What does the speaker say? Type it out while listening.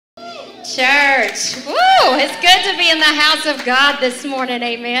Church, woo, it's good to be in the house of God this morning,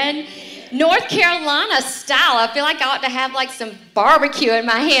 amen. North Carolina style. I feel like I ought to have like some barbecue in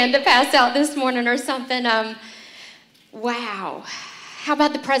my hand to pass out this morning or something. Wow. How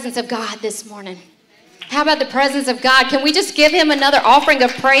about the presence of God this morning? How about the presence of God? Can we just give him another offering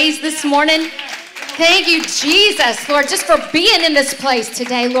of praise this morning? Thank you, Jesus, Lord, just for being in this place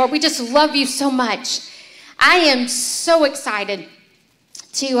today, Lord. We just love you so much. I am so excited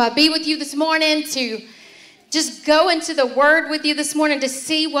to be with you this morning, to just go into the Word with you this morning, to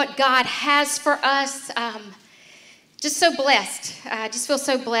see what God has for us. Just so blessed. I just feel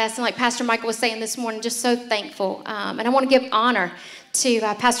so blessed. And like Pastor Michael was saying this morning, just so thankful. And I want to give honor to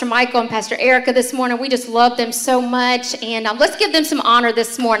Pastor Michael and Pastor Erica this morning. We just love them so much. And let's give them some honor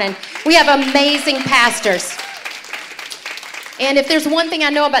this morning. We have amazing pastors. And if there's one thing I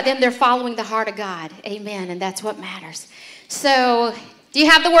know about them, they're following the heart of God. Amen. And that's what matters. So, do you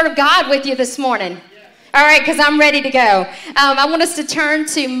have the Word of God with you this morning? All right, because I'm ready to go. I want us to turn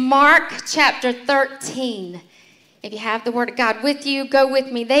to Mark chapter 13. If you have the Word of God with you, go with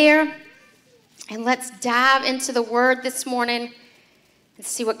me there. And let's dive into the Word this morning and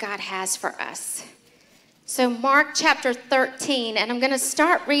see what God has for us. So Mark chapter 13, and I'm going to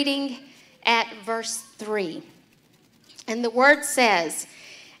start reading at verse 3. And the Word says,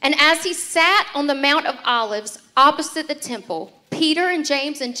 "And as he sat on the Mount of Olives opposite the temple, Peter and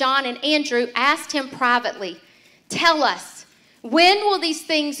James and John and Andrew asked him privately, 'Tell us, when will these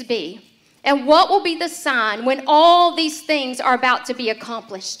things be? And what will be the sign when all these things are about to be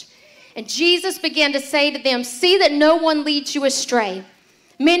accomplished?' And Jesus began to say to them, 'See that no one leads you astray.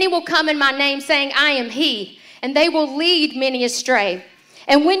 Many will come in my name saying, I am he, and they will lead many astray.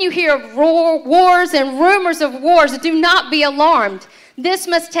 And when you hear of wars and rumors of wars, do not be alarmed. This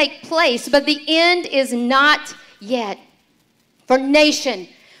must take place, but the end is not yet. For nation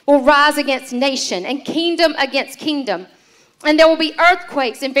will rise against nation, and kingdom against kingdom. And there will be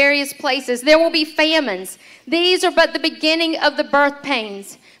earthquakes in various places. There will be famines. These are but the beginning of the birth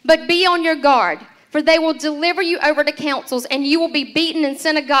pains. But be on your guard, for they will deliver you over to councils, and you will be beaten in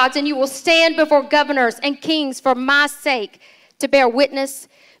synagogues, and you will stand before governors and kings for my sake to bear witness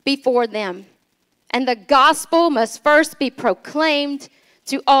before them. And the gospel must first be proclaimed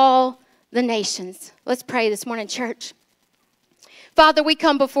to all the nations.'" Let's pray this morning, church. Father, we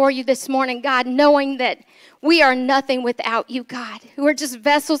come before you this morning, God, knowing that we are nothing without you, God. We're just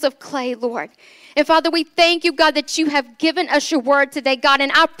vessels of clay, Lord. And Father, we thank you, God, that you have given us your word today, God. And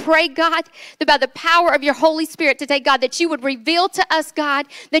I pray, God, that by the power of your Holy Spirit today, God, that you would reveal to us, God,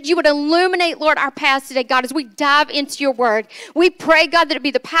 that you would illuminate, Lord, our paths today, God, as we dive into your word. We pray, God, that it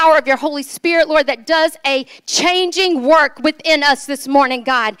be the power of your Holy Spirit, Lord, that does a changing work within us this morning,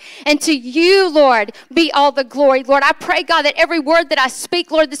 God. And to you, Lord, be all the glory, Lord. I pray, God, that every word that I speak,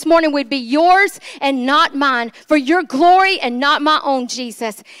 Lord, this morning would be yours and not mine, for your glory and not my own,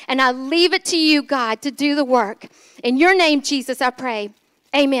 Jesus. And I leave it to you, God, to do the work. In your name, Jesus, I pray.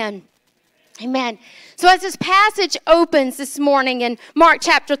 Amen. Amen. So as this passage opens this morning in Mark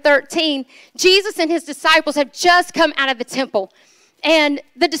chapter 13, Jesus and his disciples have just come out of the temple. And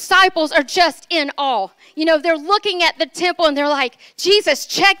the disciples are just in awe. You know, they're looking at the temple and they're like, Jesus,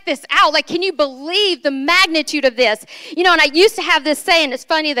 check this out. Like, can you believe the magnitude of this? You know, and I used to have this saying, it's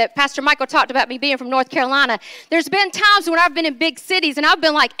funny that Pastor Michael talked about me being from North Carolina. There's been times when I've been in big cities and I've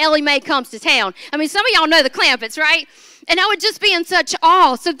been like, Ellie Mae comes to town. I mean, some of y'all know the Clampets, right? And I would just be in such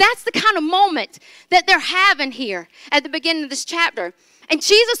awe. So that's the kind of moment that they're having here at the beginning of this chapter. And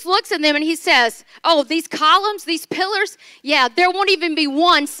Jesus looks at them and he says, oh, these columns, these pillars, yeah, there won't even be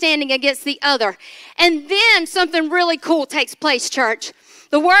one standing against the other. And then something really cool takes place, church.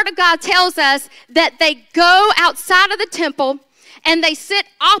 The Word of God tells us that they go outside of the temple and they sit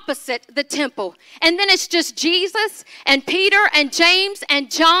opposite the temple. And then it's just Jesus and Peter and James and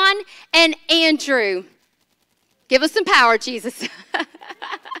John and Andrew. Give us some power, Jesus.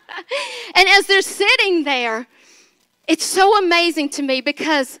 And as they're sitting there, it's so amazing to me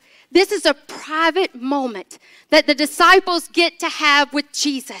because this is a private moment that the disciples get to have with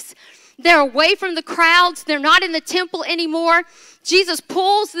Jesus. They're away from the crowds. They're not in the temple anymore. Jesus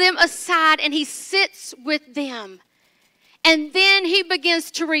pulls them aside and he sits with them. And then he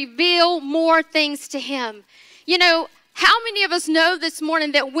begins to reveal more things to him. You know, how many of us know this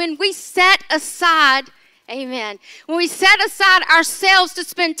morning that when we set aside, amen, when we set aside ourselves to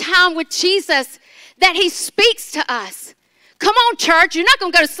spend time with Jesus, that he speaks to us? Come on, church. You're not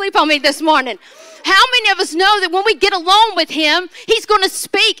going to go to sleep on me this morning. How many of us know that when we get alone with him, he's going to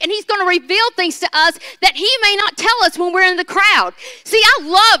speak and he's going to reveal things to us that he may not tell us when we're in the crowd? See, I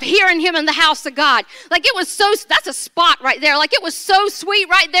love hearing him in the house of God. Like it was so, that's a spot right there. Like it was so sweet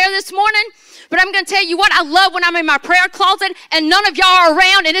right there this morning. But I'm going to tell you what, I love when I'm in my prayer closet and none of y'all are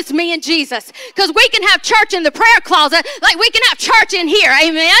around and it's me and Jesus. Because we can have church in the prayer closet like we can have church in here.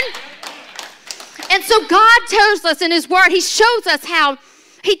 Amen? And so God tells us in his word, he shows us how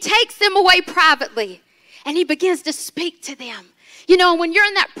he takes them away privately and he begins to speak to them. You know, when you're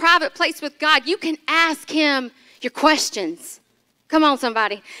in that private place with God, you can ask him your questions. Come on,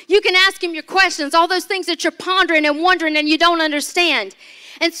 somebody. You can ask him your questions, all those things that you're pondering and wondering and you don't understand.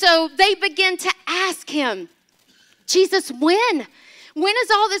 And so they begin to ask him, Jesus, when? When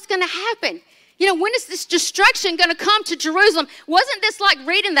is all this going to happen? You know, when is this destruction going to come to Jerusalem? Wasn't this like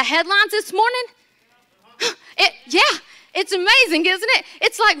reading the headlines this morning? It's amazing, isn't it?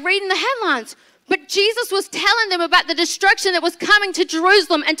 It's like reading the headlines. But Jesus was telling them about the destruction that was coming to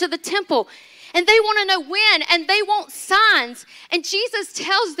Jerusalem and to the temple. And they want to know when, and they want signs. And Jesus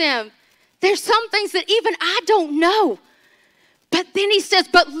tells them, there's some things that even I don't know. But then he says,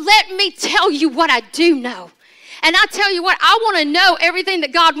 but let me tell you what I do know. And I tell you what, I want to know everything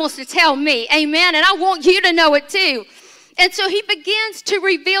that God wants to tell me. Amen. And I want you to know it too. And so he begins to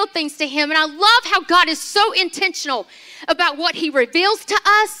reveal things to him. And I love how God is so intentional about what he reveals to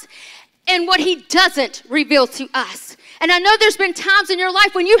us and what he doesn't reveal to us. And I know there's been times in your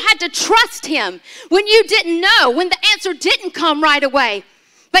life when you had to trust him, when you didn't know, when the answer didn't come right away.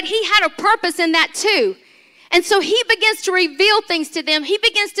 But he had a purpose in that too. And so he begins to reveal things to them. He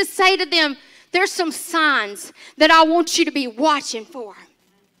begins to say to them, there's some signs that I want you to be watching for.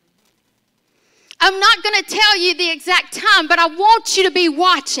 I'm not going to tell you the exact time, but I want you to be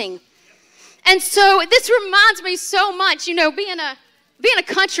watching. And so this reminds me so much, you know, being a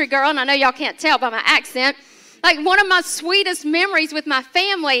country girl, and I know y'all can't tell by my accent, like one of my sweetest memories with my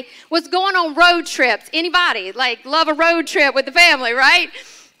family was going on road trips. Anybody, like, love a road trip with the family, right?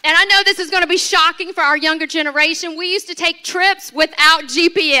 And I know this is going to be shocking for our younger generation. We used to take trips without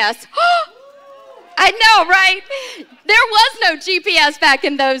GPS. I know, right? There was no GPS back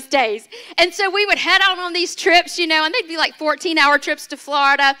in those days. And so we would head out on these trips, you know, and they'd be like 14-hour trips to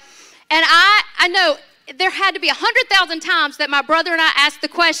Florida. And I know there had to be 100,000 times that my brother and I asked the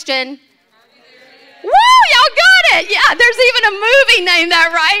question, woo, y'all got it. Yeah, there's even a movie named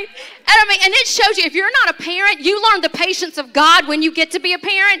that, right? And it shows you, if you're not a parent, you learn the patience of God when you get to be a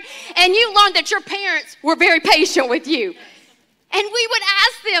parent, and you learn that your parents were very patient with you. And we would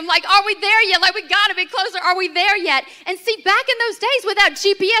ask them, like, are we there yet? Like, we got to be closer. Are we there yet? And see, back in those days without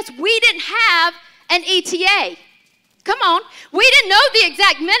GPS, we didn't have an ETA. Come on. We didn't know the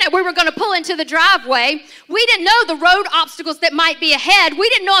exact minute we were going to pull into the driveway. We didn't know the road obstacles that might be ahead. We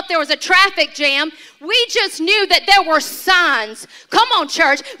didn't know if there was a traffic jam. We just knew that there were signs. Come on,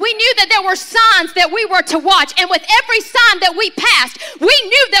 church. We knew that there were signs that we were to watch. And with every sign that we passed, we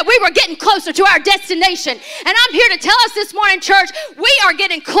knew that we were getting closer to our destination. And I'm here to tell us this morning, church, we are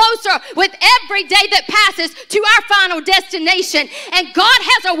getting closer with every day that passes to our final destination. And God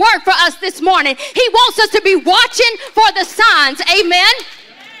has a word for us this morning. He wants us to be watching for the signs. Amen.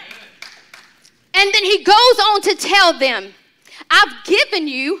 And then he goes on to tell them, I've given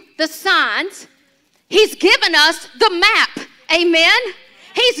you the signs. He's given us the map. Amen.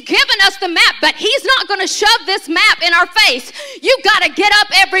 He's given us the map, but he's not going to shove this map in our face. You got to get up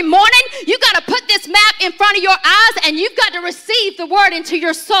every morning. You got to put this map in front of your eyes, and you've got to receive the word into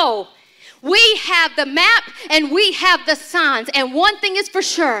your soul. We have the map and we have the signs. And one thing is for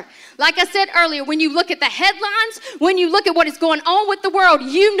sure, like I said earlier, when you look at the headlines, when you look at what is going on with the world,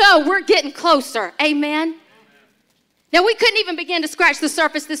 you know we're getting closer. Amen. Now, we couldn't even begin to scratch the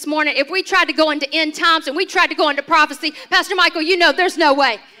surface this morning if we tried to go into end times and we tried to go into prophecy. Pastor Michael, you know there's no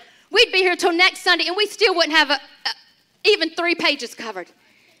way. We'd be here till next Sunday and we still wouldn't have even 3 pages covered.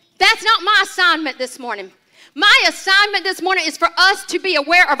 That's not my assignment this morning. My assignment this morning is for us to be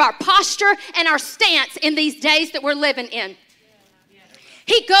aware of our posture and our stance in these days that we're living in.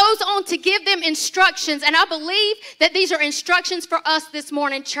 He goes on to give them instructions, and I believe that these are instructions for us this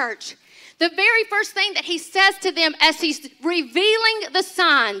morning, church. The very first thing that he says to them as he's revealing the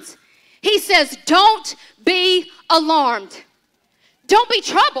signs, he says, don't be alarmed. Don't be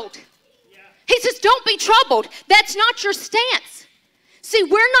troubled. He says, don't be troubled. That's not your stance. See,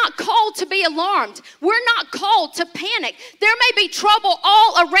 we're not called to be alarmed. We're not called to panic. There may be trouble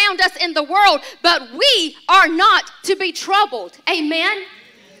all around us in the world, but we are not to be troubled. Amen?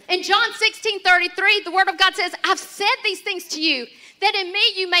 In John 16:33, the word of God says, I've said these things to you, that in me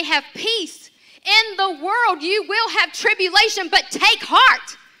you may have peace. In the world you will have tribulation, but take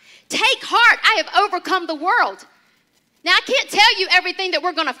heart. Take heart, I have overcome the world. Now, I can't tell you everything that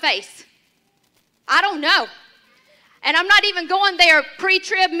we're going to face. I don't know. And I'm not even going there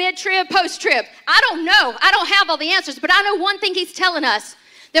pre-trib, mid-trib, post-trib. I don't know. I don't have all the answers. But I know one thing he's telling us,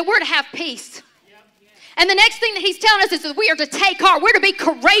 that we're to have peace. And the next thing that he's telling us is that we are to take heart. We're to be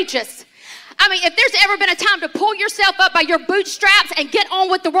courageous. I mean, if there's ever been a time to pull yourself up by your bootstraps and get on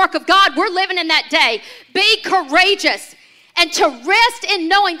with the work of God, we're living in that day. Be courageous and to rest in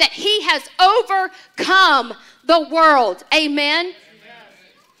knowing that he has overcome the world. Amen.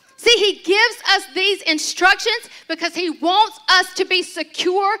 See, he gives us these instructions because he wants us to be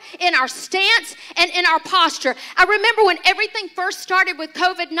secure in our stance and in our posture. I remember when everything first started with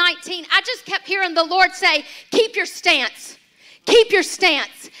COVID-19, I just kept hearing the Lord say, keep your stance, keep your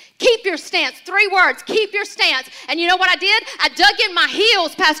stance. Keep your stance. 3 words, keep your stance. And you know what I did? I dug in my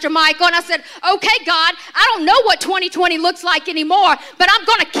heels, Pastor Michael, and I said, okay, God, I don't know what 2020 looks like anymore, but I'm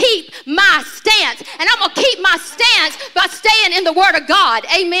going to keep my stance. And I'm going to keep my stance by staying in the Word of God.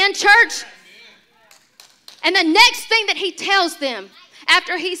 Amen, church? And the next thing that he tells them,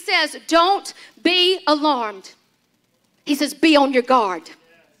 after he says, don't be alarmed, he says, be on your guard.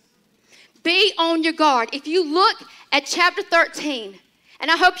 Be on your guard. If you look at chapter 13, and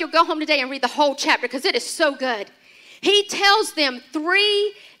I hope you'll go home today and read the whole chapter because it is so good. He tells them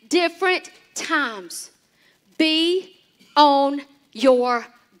 3 different times, be on your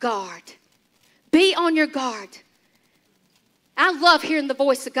guard. Be on your guard. I love hearing the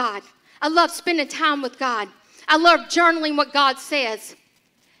voice of God. I love spending time with God. I love journaling what God says.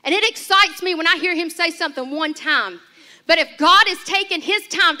 And it excites me when I hear him say something one time. But if God is taking his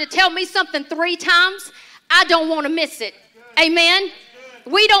time to tell me something 3 times, I don't want to miss it. Amen?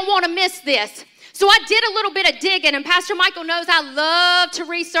 We don't want to miss this. So I did a little bit of digging, and Pastor Michael knows I love to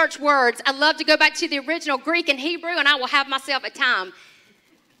research words. I love to go back to the original Greek and Hebrew, and I will have myself a time.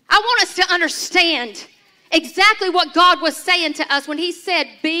 I want us to understand exactly what God was saying to us when he said,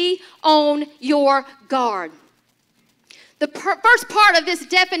 be on your guard. The first part of this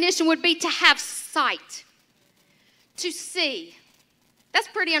definition would be to have sight, to see. That's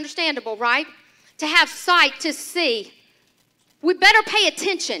pretty understandable, right? To have sight, to see. We better pay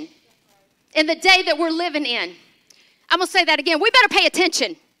attention in the day that we're living in. I'm going to say that again. We better pay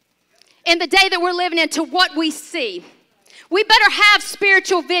attention in the day that we're living in to what we see. We better have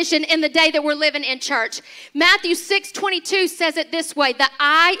spiritual vision in the day that we're living in, church. Matthew 6:22 says it this way, the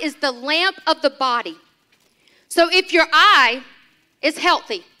eye is the lamp of the body. So if your eye is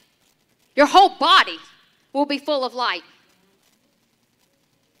healthy, your whole body will be full of light.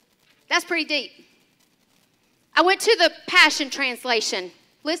 That's pretty deep. I went to the Passion Translation.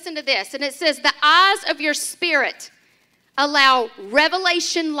 Listen to this. And it says, the eyes of your spirit allow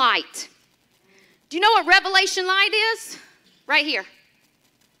revelation light. Do you know what revelation light is? Right here.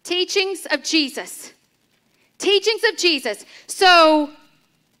 Teachings of Jesus. Teachings of Jesus. So,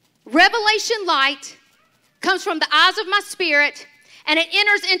 revelation light comes from the eyes of my spirit, and it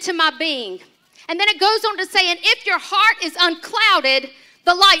enters into my being. And then it goes on to say, and if your heart is unclouded,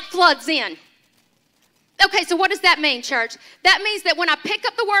 the light floods in. Okay, so what does that mean, church? That means that when I pick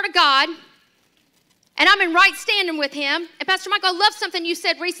up the Word of God and I'm in right standing with him, and Pastor Michael, I love something you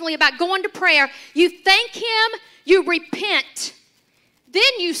said recently about going to prayer. You thank him, you repent, then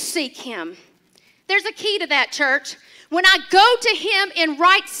you seek him. There's a key to that, church. When I go to him in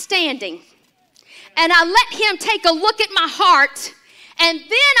right standing and I let him take a look at my heart and then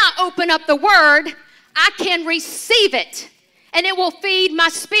I open up the Word, I can receive it and it will feed my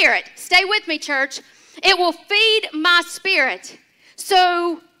spirit. Stay with me, church. It will feed my spirit.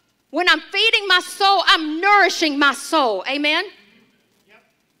 So when I'm feeding my soul, I'm nourishing my soul. Amen? Yep.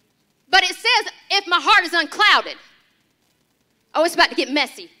 But it says if my heart is unclouded. Oh, it's about to get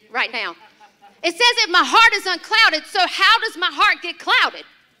messy right now. It says if my heart is unclouded, so how does my heart get clouded?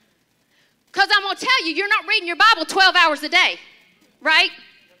 Because I'm going to tell you, you're not reading your Bible 12 hours a day, right?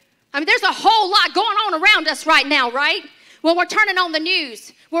 I mean, there's a whole lot going on around us right now, right? When we're turning on the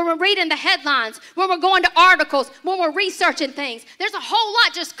news, when we're reading the headlines, when we're going to articles, when we're researching things, there's a whole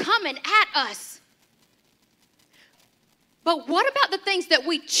lot just coming at us. But what about the things that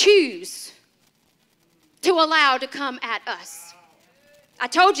we choose to allow to come at us? I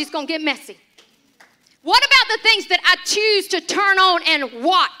told you it's going to get messy. What about the things that I choose to turn on and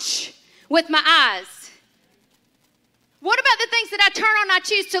watch with my eyes? What about the things that I turn on and I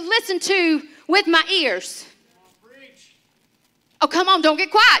choose to listen to with my ears? Oh, come on, don't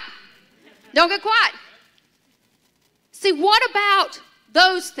get quiet. Don't get quiet. See, what about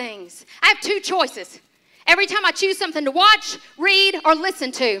those things? I have 2 choices. Every time I choose something to watch, read, or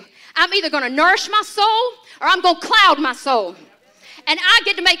listen to, I'm either going to nourish my soul or I'm going to cloud my soul. and I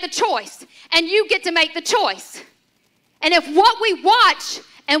get to make the choice, and you get to make the choice. And if what we watch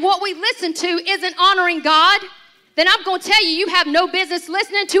and what we listen to isn't honoring God, then I'm going to tell you, you have no business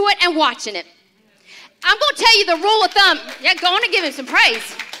listening to it and watching it. I'm going to tell you the rule of thumb. Yeah, go on and give him some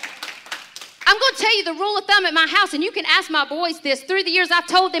praise. I'm going to tell you the rule of thumb at my house, and you can ask my boys this. Through the years, I've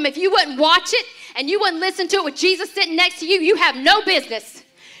told them if you wouldn't watch it and you wouldn't listen to it with Jesus sitting next to you, you have no business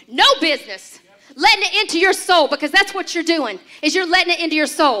letting it into your soul, because that's what you're doing, is you're letting it into your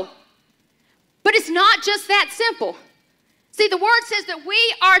soul. But it's not just that simple. See, the word says that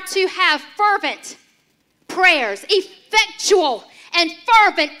we are to have fervent prayers, effectual and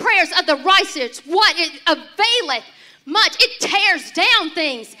fervent prayers of the righteous. What? It availeth much. It tears down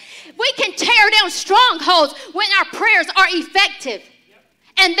things. We can tear down strongholds when our prayers are effective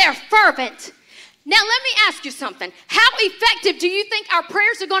and they're fervent. Now, let me ask you something. How effective do you think our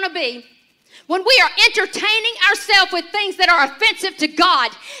prayers are going to be when we are entertaining ourselves with things that are offensive to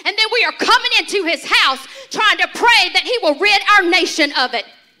God, and then we are coming into his house trying to pray that he will rid our nation of it?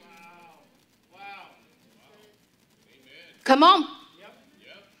 Wow. Come on.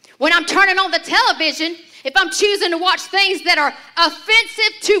 When I'm turning on the television, if I'm choosing to watch things that are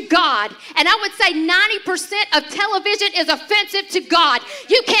offensive to God, and I would say 90% of television is offensive to God.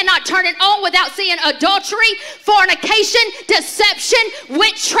 You cannot turn it on without seeing adultery, fornication, deception,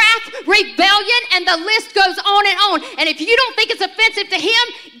 witchcraft, rebellion, and the list goes on and on. And if you don't think it's offensive to him,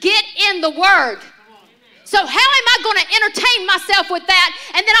 get in the word. So how am I going to entertain myself with that,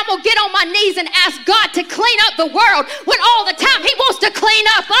 and then I'm going to get on my knees and ask God to clean up the world when all the time he wants to clean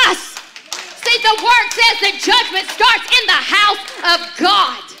up us? See, the word says that judgment starts in the house of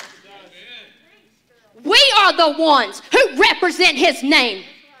God. We are the ones who represent his name.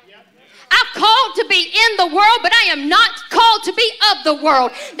 I'm called to be in the world, but I am not called to be of the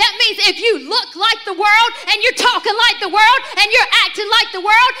world. That means if you look like the world, and you're talking like the world, and you're acting like the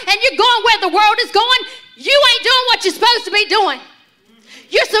world, and you're going where the world is going, you ain't doing what you're supposed to be doing.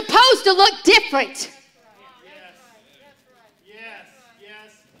 You're supposed to look different.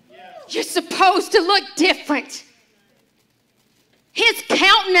 You're supposed to look different. His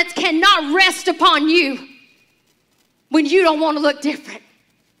countenance cannot rest upon you when you don't want to look different.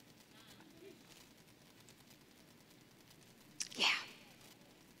 Yeah.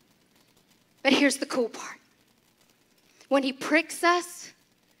 But here's the cool part. When he pricks us,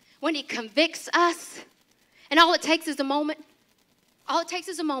 when he convicts us, and all it takes is a moment. All it takes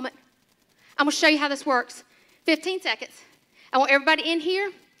is a moment. I'm going to show you how this works. 15 seconds. I want everybody in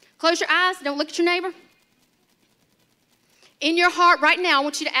here. Close your eyes. Don't look at your neighbor. In your heart right now, I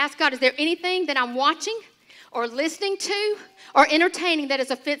want you to ask God, is there anything that I'm watching or listening to or entertaining that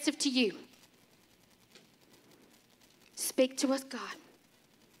is offensive to you? Speak to us, God.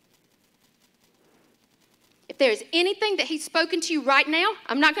 If there is anything that he's spoken to you right now,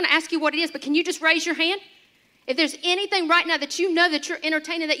 I'm not going to ask you what it is, but can you just raise your hand? If there's anything right now that you know that you're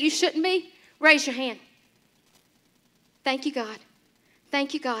entertaining that you shouldn't be, raise your hand. Thank you, God.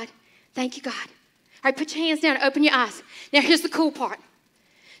 Thank you, God. Thank you, God. All right, put your hands down and open your eyes. Now, here's the cool part.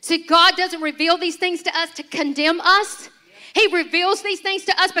 See, God doesn't reveal these things to us to condemn us. He reveals these things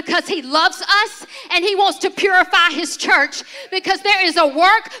to us because he loves us and he wants to purify his church, because there is a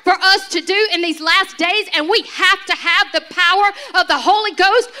work for us to do in these last days, and we have to have the power of the Holy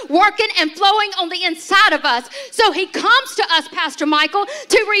Ghost working and flowing on the inside of us. So he comes to us, Pastor Michael,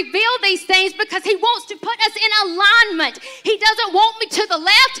 to reveal these things because he wants to put us in alignment. He doesn't want me to the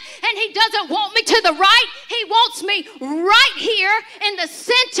left and he doesn't want me to the right. He wants me right here in the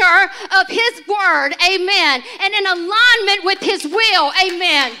center of his word, amen, and in alignment with his will,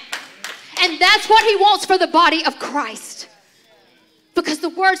 amen. And that's what he wants for the body of Christ, because the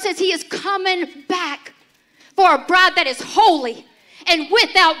word says he is coming back for a bride that is holy and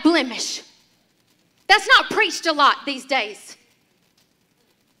without blemish. That's not preached a lot these days,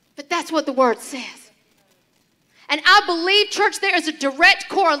 but that's what the word says. And I believe, church, there is a direct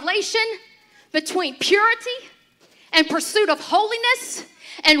correlation between purity and pursuit of holiness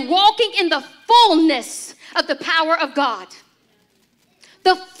and walking in the fullness of the power of God.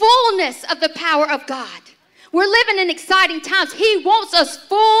 The fullness of the power of God. We're living in exciting times. He wants us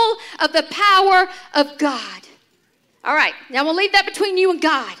full of the power of God. All right, now we'll leave that between you and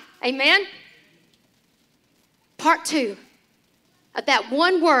God. Amen? Part 2 of that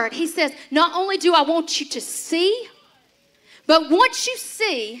one word. He says, not only do I want you to see, but once you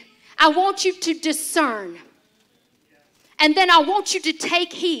see, I want you to discern. And then I want you to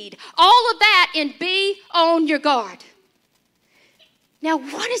take heed. All of that and be on your guard. Now,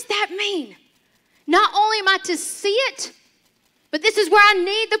 what does that mean? Not only am I to see it, but this is where I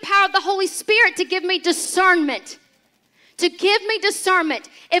need the power of the Holy Spirit to give me discernment, to give me discernment.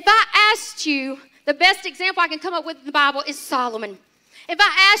 If I asked you, the best example I can come up with in the Bible is Solomon. If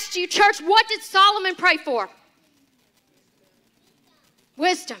I asked you, church, what did Solomon pray for?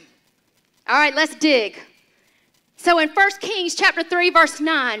 Wisdom. All right, let's dig. So in 1 Kings chapter 3, verse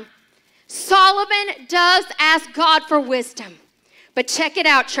 9, Solomon does ask God for wisdom. But check it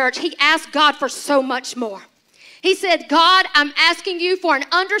out, church. He asked God for so much more. He said, God, I'm asking you for an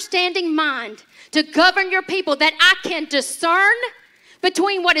understanding mind to govern your people, that I can discern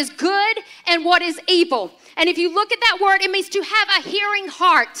between what is good and what is evil. And if you look at that word, it means to have a hearing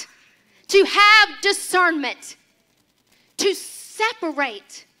heart, to have discernment, to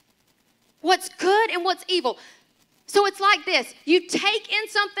separate what's good and what's evil. So it's like this. You take in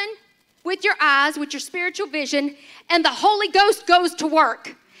something with your eyes, with your spiritual vision, and the Holy Ghost goes to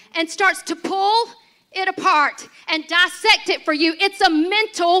work and starts to pull it apart and dissect it for you. It's a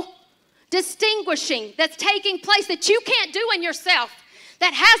mental distinguishing that's taking place that you can't do in yourself.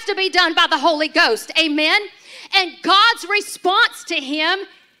 That has to be done by the Holy Ghost. Amen? And God's response to him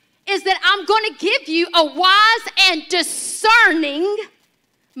is that I'm going to give you a wise and discerning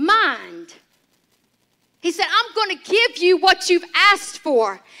mind. He said, I'm going to give you what you've asked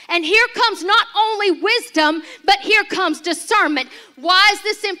for. And here comes not only wisdom, but here comes discernment. Why is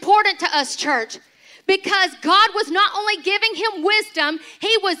this important to us, church? Because God was not only giving him wisdom,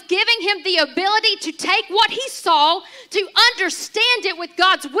 he was giving him the ability to take what he saw, to understand it with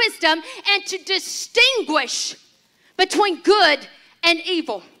God's wisdom, and to distinguish between good and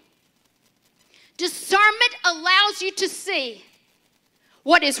evil. Discernment allows you to see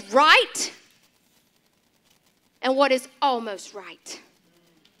what is right and what is almost right.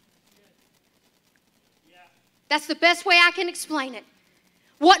 That's the best way I can explain it.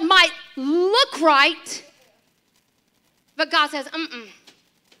 What might look right, but God says,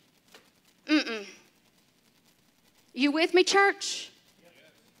 You with me, church?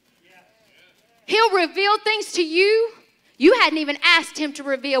 He'll reveal things to you you hadn't even asked him to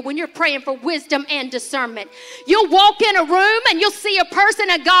reveal when you're praying for wisdom and discernment. You'll walk in a room and you'll see a person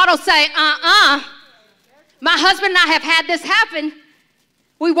and God will say, My husband and I have had this happen.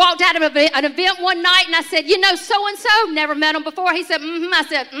 We walked out of an event one night and I said, you know so-and-so, never met him before. He said, I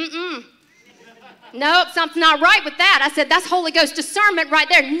said, Nope, something's not right with that. I said, that's Holy Ghost discernment right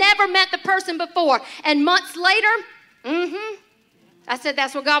there. Never met the person before. And months later, I said,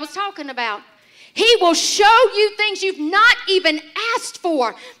 that's what God was talking about. He will show you things you've not even asked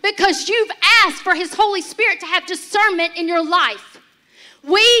for because you've asked for his Holy Spirit to have discernment in your life.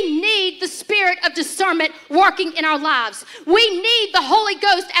 We need the spirit of discernment working in our lives. We need the Holy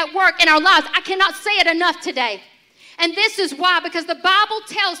Ghost at work in our lives. I cannot say it enough today. And this is why, because the Bible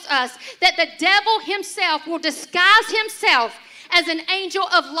tells us that the devil himself will disguise himself as an angel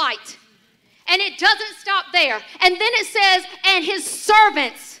of light. And it doesn't stop there. And then it says, and his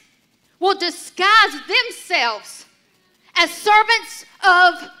servants will disguise themselves as servants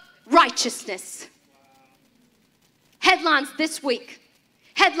of righteousness. Headlines this week.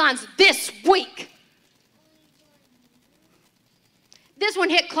 Headlines this week. This one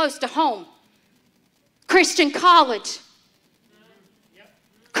hit close to home. Christian college.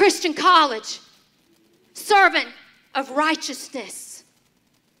 Christian college. Servant of righteousness.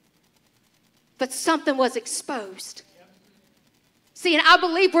 But something was exposed. See, and I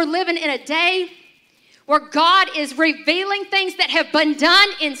believe we're living in a day where God is revealing things that have been done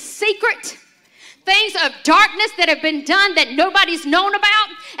in secret. Things of darkness that have been done that nobody's known about.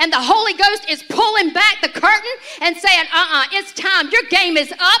 And the Holy Ghost is pulling back the curtain and saying, it's time. Your game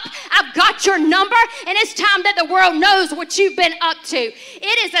is up. I've got your number. And it's time that the world knows what you've been up to.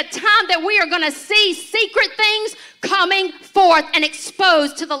 It is a time that we are going to see secret things coming forth and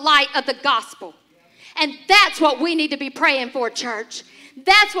exposed to the light of the gospel. And that's what we need to be praying for, church.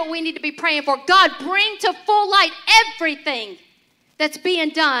 That's what we need to be praying for. God, bring to full light everything that's being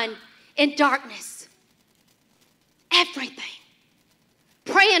done in darkness. Everything.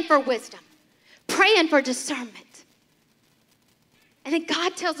 Praying for wisdom. Praying for discernment. And then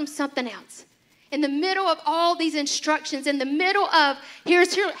God tells him something else. In the middle of all these instructions, in the middle of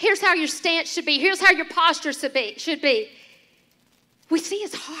here's how your stance should be, here's how your posture should be, we see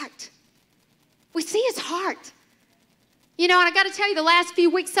his heart. We see his heart. You know, and I got to tell you, the last few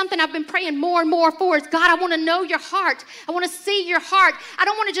weeks, something I've been praying more and more for is, God, I want to know your heart. I want to see your heart. I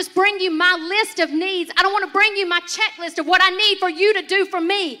don't want to just bring you my list of needs. I don't want to bring you my checklist of what I need for you to do for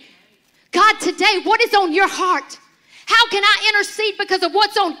me. God, today, what is on your heart? How can I intercede because of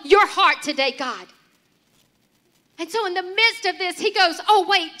what's on your heart today, God? And so in the midst of this, he goes, oh,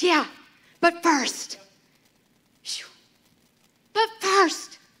 wait, yeah, but first,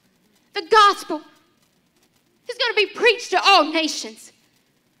 the gospel. is going to be preached to all nations.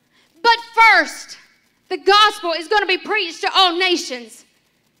 But first, the gospel is going to be preached to all nations.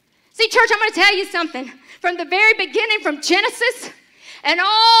 See, church, I'm going to tell you something. From the very beginning, from Genesis and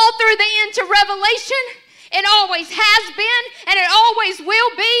all through the end to Revelation, it always has been and it always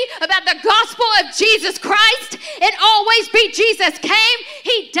will be about the gospel of Jesus Christ. It always be Jesus came,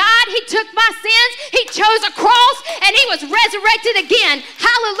 he died, he took my sins, he chose a cross, and he was resurrected again.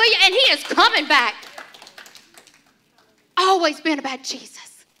 Hallelujah, and he is coming back. Always been about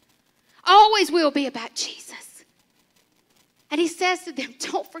Jesus. Always will be about Jesus. And he says to them,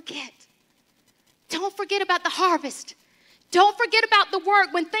 don't forget. Don't forget about the harvest. Don't forget about the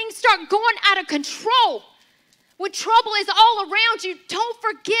work. When things start going out of control, when trouble is all around you, don't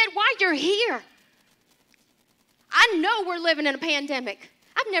forget why you're here. I know we're living in a pandemic.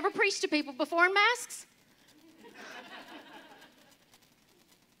 I've never preached to people before in masks.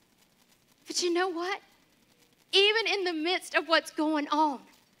 But you know what? Even in the midst of what's going on,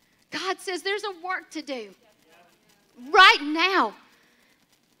 God says there's a work to do right now.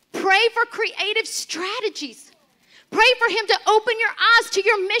 Pray for creative strategies. Pray for him to open your eyes to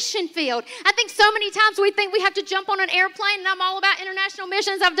your mission field. I think so many times we think we have to jump on an airplane, and I'm all about international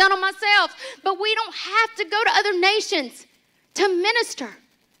missions. I've done them myself. But we don't have to go to other nations to minister.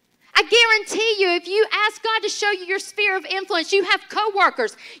 I guarantee you, if you ask God to show you your sphere of influence, you have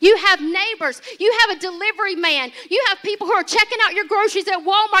coworkers, you have neighbors, you have a delivery man, you have people who are checking out your groceries at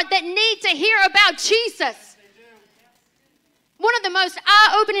Walmart that need to hear about Jesus. One of the most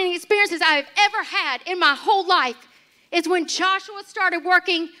eye-opening experiences I've ever had in my whole life is when Joshua started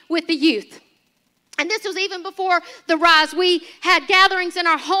working with the youth. And this was even before the rise. We had gatherings in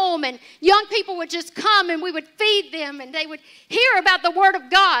our home, and young people would just come, and we would feed them, and they would hear about the Word of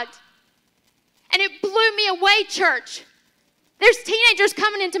God. And it blew me away, church. There's teenagers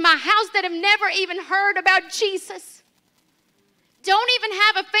coming into my house that have never even heard about Jesus. Don't even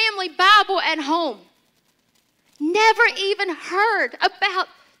have a family Bible at home. Never even heard about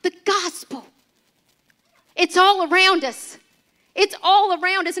the gospel. It's all around us. It's all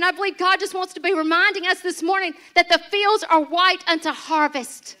around us. And I believe God just wants to be reminding us this morning that the fields are white unto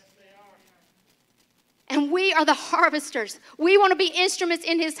harvest. And we are the harvesters. We want to be instruments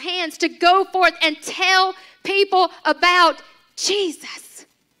in his hands to go forth and tell people about Jesus.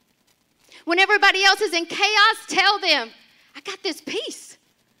 When everybody else is in chaos, tell them, I got this peace.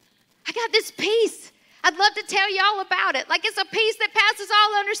 I got this peace. I'd love to tell you all about it. Like it's a peace that passes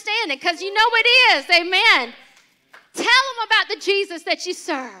all understanding, because you know it is. Amen. Tell them about the Jesus that you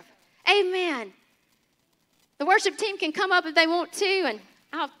serve. Amen. The worship team can come up if they want to, and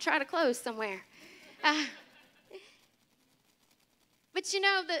I'll try to close somewhere. But you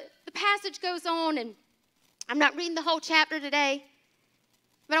know, the passage goes on, and I'm not reading the whole chapter today,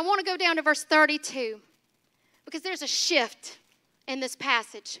 but I want to go down to verse 32, because there's a shift in this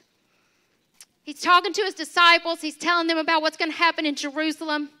passage. He's talking to his disciples. He's telling them about what's going to happen in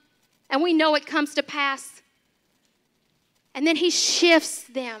Jerusalem, and we know it comes to pass. And then he shifts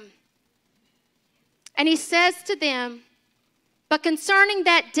them, and he says to them, but concerning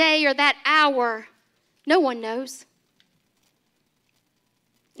that day or that hour, no one knows.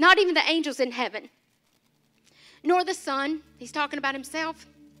 Not even the angels in heaven, nor the Son. He's talking about himself,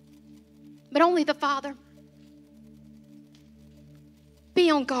 but only the Father. Be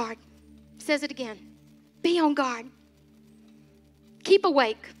on guard. Says it again. Be on guard. Keep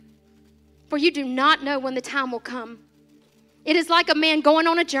awake, for you do not know when the time will come. It is like a man going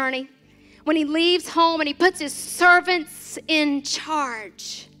on a journey when he leaves home and he puts his servants in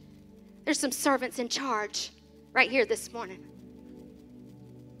charge. There's some servants in charge right here this morning.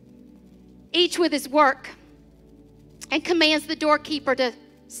 Each with his work, and commands the doorkeeper to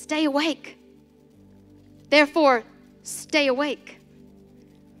stay awake. Therefore, stay awake.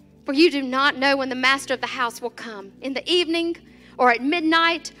 For you do not know when the master of the house will come, in the evening, or at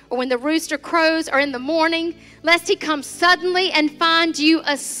midnight, or when the rooster crows, or in the morning, lest he come suddenly and find you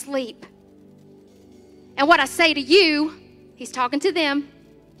asleep. And what I say to you, he's talking to them,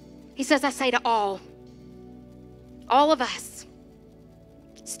 he says, I say to all of us,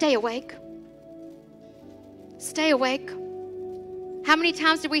 stay awake. Stay awake. How many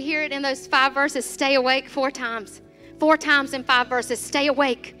times did we hear it in those 5 verses? Stay awake 4 times. 4 times in 5 verses. Stay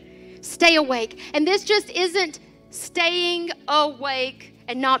awake. Stay awake. And this just isn't staying awake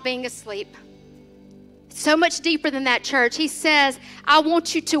and not being asleep. It's so much deeper than that, church. He says, I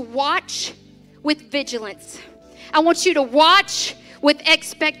want you to watch with vigilance. I want you to watch with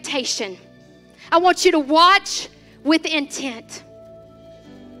expectation. I want you to watch with intent.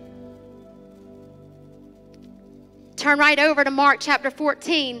 Turn right over to Mark chapter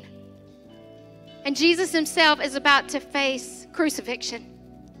 14. And Jesus himself is about to face crucifixion.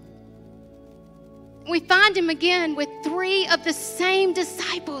 We find him again with 3 of the same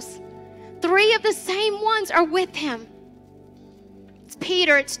disciples. 3 of the same ones are with him. It's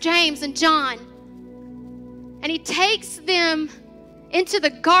Peter, it's James, and John. And he takes them into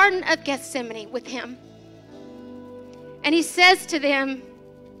the Garden of Gethsemane with him. And he says to them,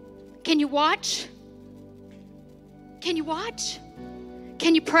 can you watch? Can you watch?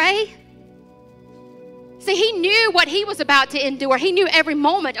 Can you pray? See, he knew what he was about to endure. He knew every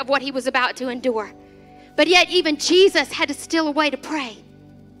moment of what he was about to endure. But yet even Jesus had to steal away to pray.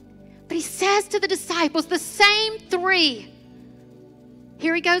 But he says to the disciples, the same 3.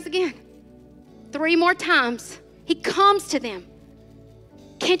 Here he goes again. 3 more times. He comes to them.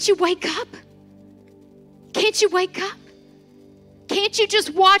 Can't you wake up? Can't you wake up? Can't you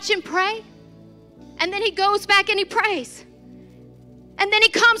just watch and pray? And then he goes back and he prays. And then he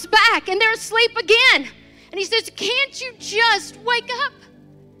comes back and they're asleep again. And he says, can't you just wake up?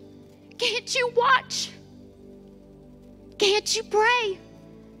 Can't you watch? Can't you pray?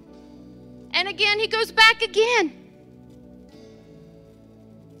 And again, he goes back again.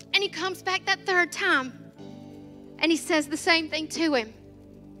 And he comes back that 3rd time. And he says the same thing to him.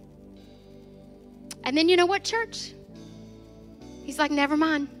 And then you know what, church? He's like, never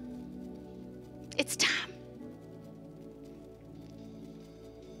mind. It's time.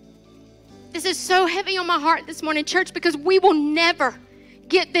 This is so heavy on my heart this morning, church, because we will never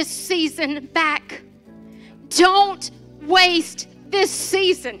get this season back. Don't waste this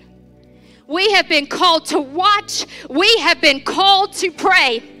season. We have been called to watch. We have been called to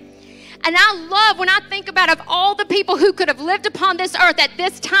pray. And I love when I think about of all the people who could have lived upon this earth at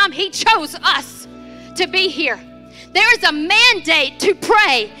this time, he chose us to be here. There is a mandate to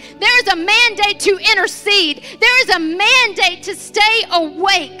pray. There is a mandate to intercede. There is a mandate to stay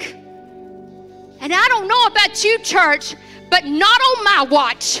awake. And I don't know about you, church, but not on my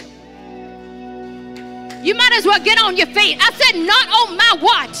watch. You might as well get on your feet. I said not on my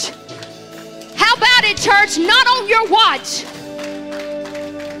watch. How about it, church? Not on your watch.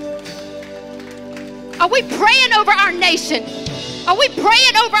 Are we praying over our nation? Are we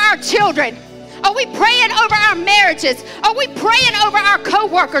praying over our children? Are we praying over our marriages? Are we praying over our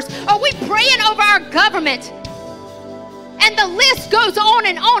co-workers? Are we praying over our government? And the list goes on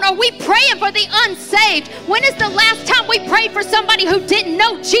and on. Are we praying for the unsaved? When is the last time we prayed for somebody who didn't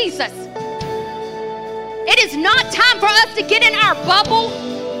know Jesus? It is not time for us to get in our bubble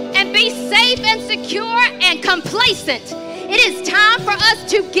and be safe and secure and complacent. It is time for us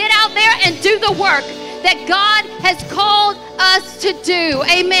to get out there and do the work that God has called us to do.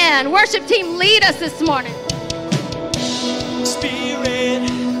 Amen. Worship team, lead us this morning. Spirit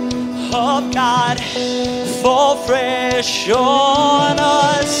of God, fall fresh on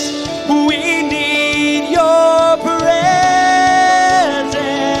us. We need your presence.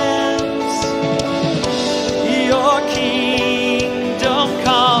 Your kingdom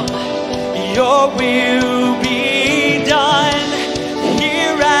come, your will be done.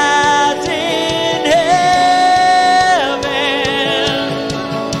 Here as in heaven.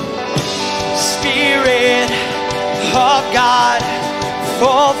 Spirit of God,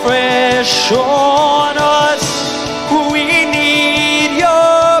 fall fresh on us. We need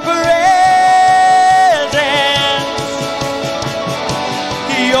your presence.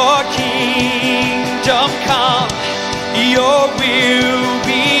 Your kingdom come, your will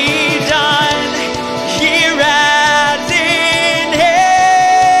be done. Here as in heaven.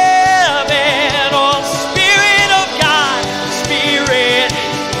 Oh, Spirit of God, Spirit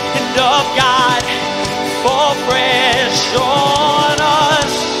of God, fall fresh on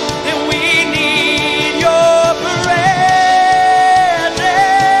us. And we need your presence.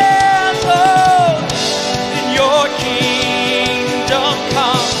 Oh, and your kingdom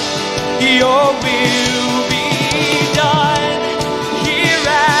come, your will be done. Here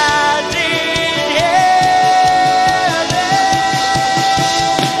as in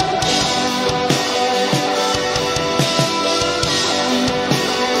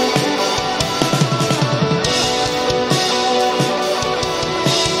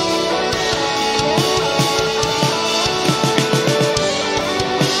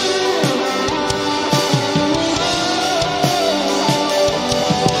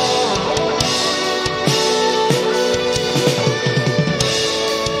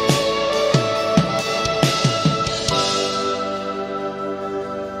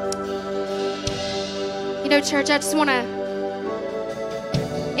You know, church, I just want to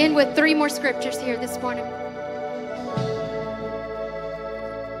end with 3 more scriptures here this morning.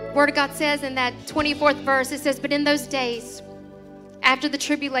 Word of God says in that 24th verse, it says, but in those days, after the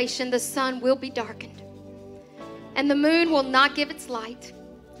tribulation, the sun will be darkened, and the moon will not give its light,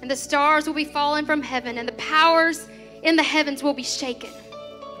 and the stars will be fallen from heaven, and the powers in the heavens will be shaken.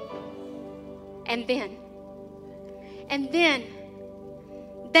 And then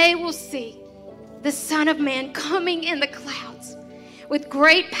they will see the Son of Man coming in the clouds with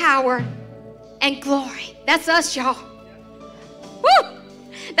great power and glory. That's us, y'all. Woo!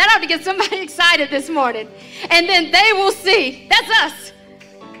 That ought to get somebody excited this morning. And then they will see. That's us.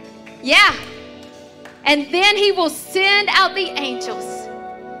 Yeah. And then he will send out the angels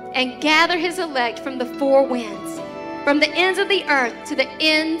and gather his elect from the four winds, from the ends of the earth to the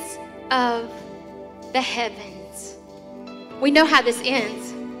ends of the heavens. We know how this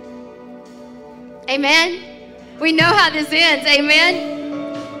ends. Amen. We know how this ends.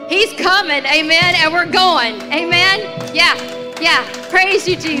 Amen. He's coming. Amen. And we're going. Amen. Yeah. Praise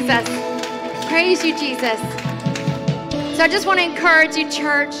you, Jesus. Praise you, Jesus. So I just want to encourage you,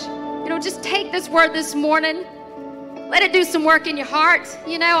 church. Just take this word this morning. Let it do some work in your heart.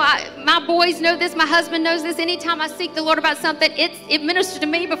 My boys know this. My husband knows this. Anytime I seek the Lord about something, it ministers to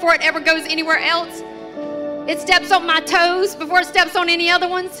me before it ever goes anywhere else. It steps on my toes before it steps on any other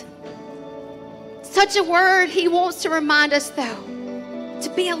ones. Such a word. He wants to remind us, though,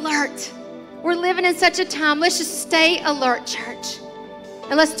 to be alert. We're living in such a time. Let's just stay alert, church.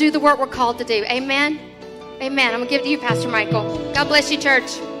 And let's do the work we're called to do. Amen? Amen. I'm going to give it to you, Pastor Michael. God bless you,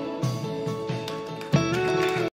 church.